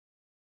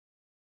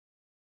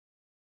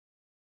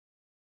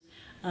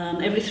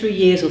Every 3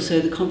 years or so,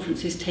 the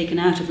conference is taken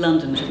out of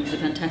London, which I think is a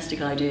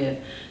fantastic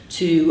idea,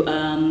 to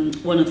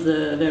one of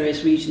the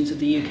various regions of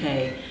the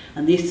UK.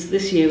 And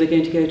this year we're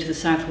going to go to the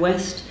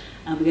southwest,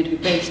 and we're going to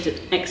be based at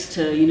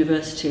Exeter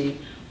University,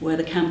 where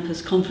the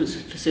campus conference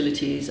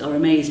facilities are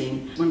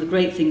amazing. One of the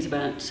great things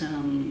about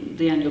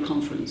the annual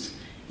conference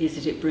is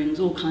that it brings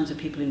all kinds of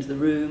people into the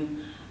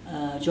room,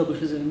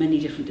 geographers of many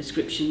different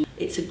descriptions.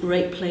 It's a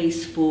great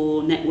place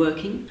for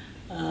networking.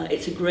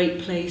 It's a great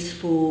place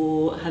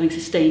for having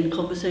sustained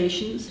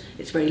conversations.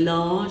 It's very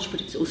large, but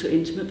it's also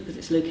intimate because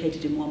it's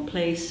located in one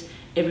place.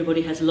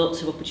 Everybody has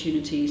lots of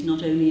opportunities,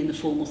 not only in the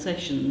formal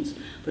sessions,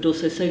 but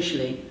also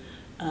socially,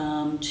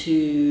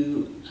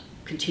 to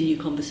continue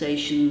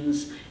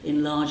conversations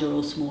in larger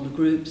or smaller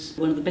groups.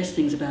 One of the best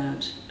things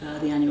about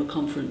the annual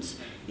conference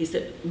is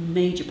that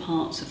major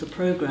parts of the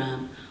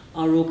programme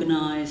are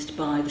organised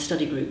by the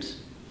study groups,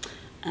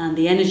 and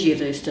the energy of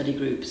those study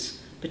groups,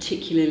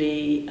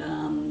 particularly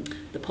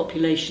the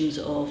populations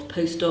of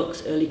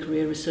postdocs, early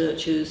career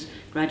researchers,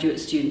 graduate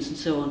students and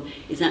so on,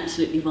 is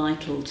absolutely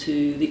vital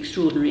to the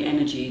extraordinary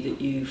energy that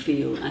you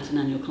feel at an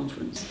annual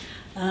conference.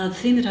 The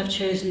theme that I've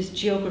chosen is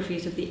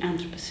Geographies of the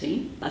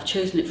Anthropocene. I've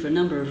chosen it for a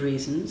number of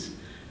reasons.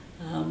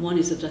 One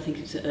is that I think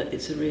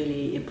it's a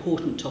really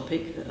important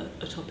topic,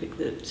 a topic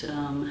that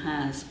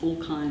has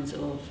all kinds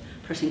of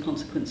pressing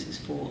consequences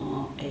for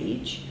our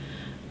age.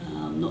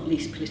 Not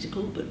least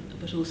political,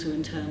 but also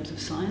in terms of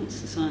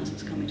science, the science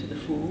that's coming to the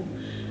fore,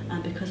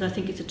 and because I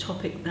think it's a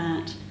topic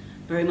that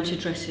very much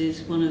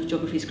addresses one of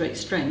geography's great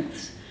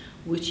strengths,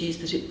 which is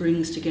that it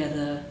brings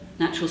together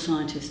natural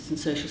scientists and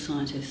social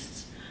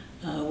scientists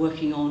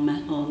working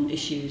on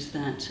issues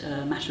that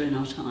matter in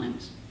our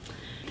times.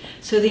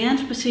 So the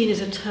Anthropocene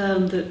is a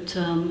term that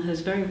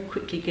has very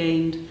quickly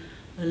gained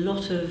a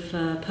lot of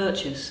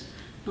purchase,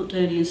 not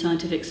only in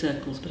scientific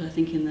circles, but I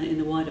think in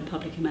the wider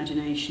public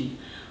imagination.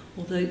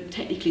 Although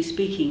technically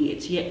speaking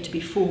it's yet to be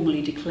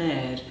formally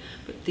declared,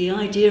 but the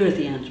idea of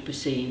the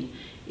Anthropocene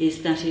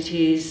is that it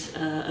is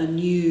a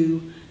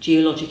new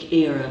geologic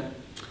era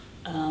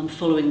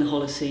following the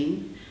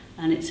Holocene,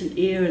 and it's an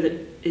era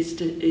that is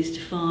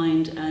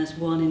defined as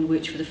one in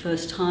which for the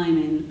first time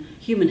in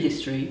human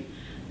history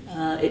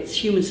it's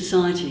human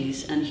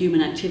societies and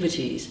human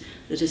activities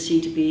that are seen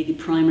to be the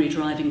primary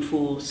driving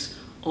force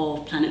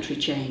of planetary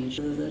change.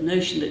 The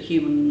notion that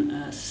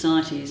human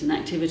societies and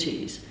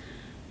activities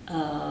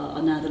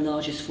are now the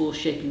largest force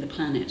shaping the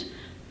planet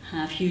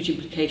have huge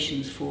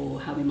implications for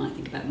how we might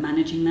think about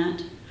managing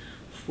that,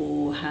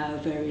 for how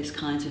various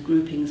kinds of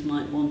groupings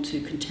might want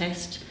to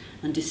contest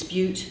and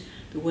dispute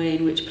the way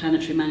in which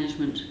planetary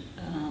management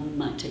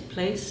might take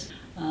place,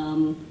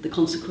 the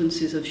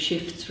consequences of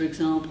shifts, for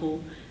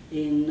example,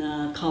 in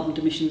carbon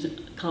emissions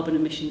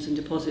and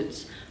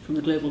deposits from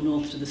the global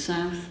north to the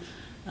south,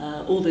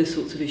 all those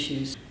sorts of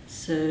issues.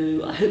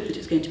 So I hope that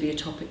it's going to be a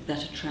topic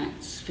that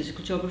attracts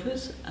physical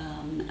geographers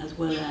as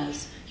well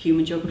as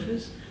human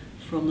geographers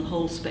from the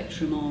whole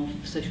spectrum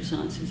of social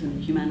sciences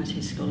and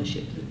humanities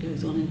scholarship that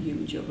goes on in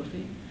human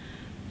geography.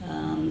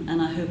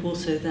 And I hope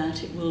also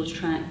that it will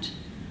attract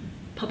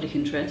public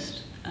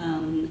interest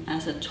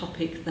as a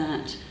topic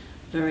that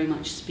very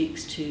much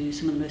speaks to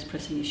some of the most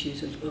pressing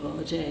issues of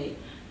our day,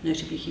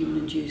 notably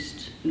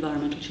human-induced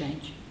environmental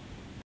change.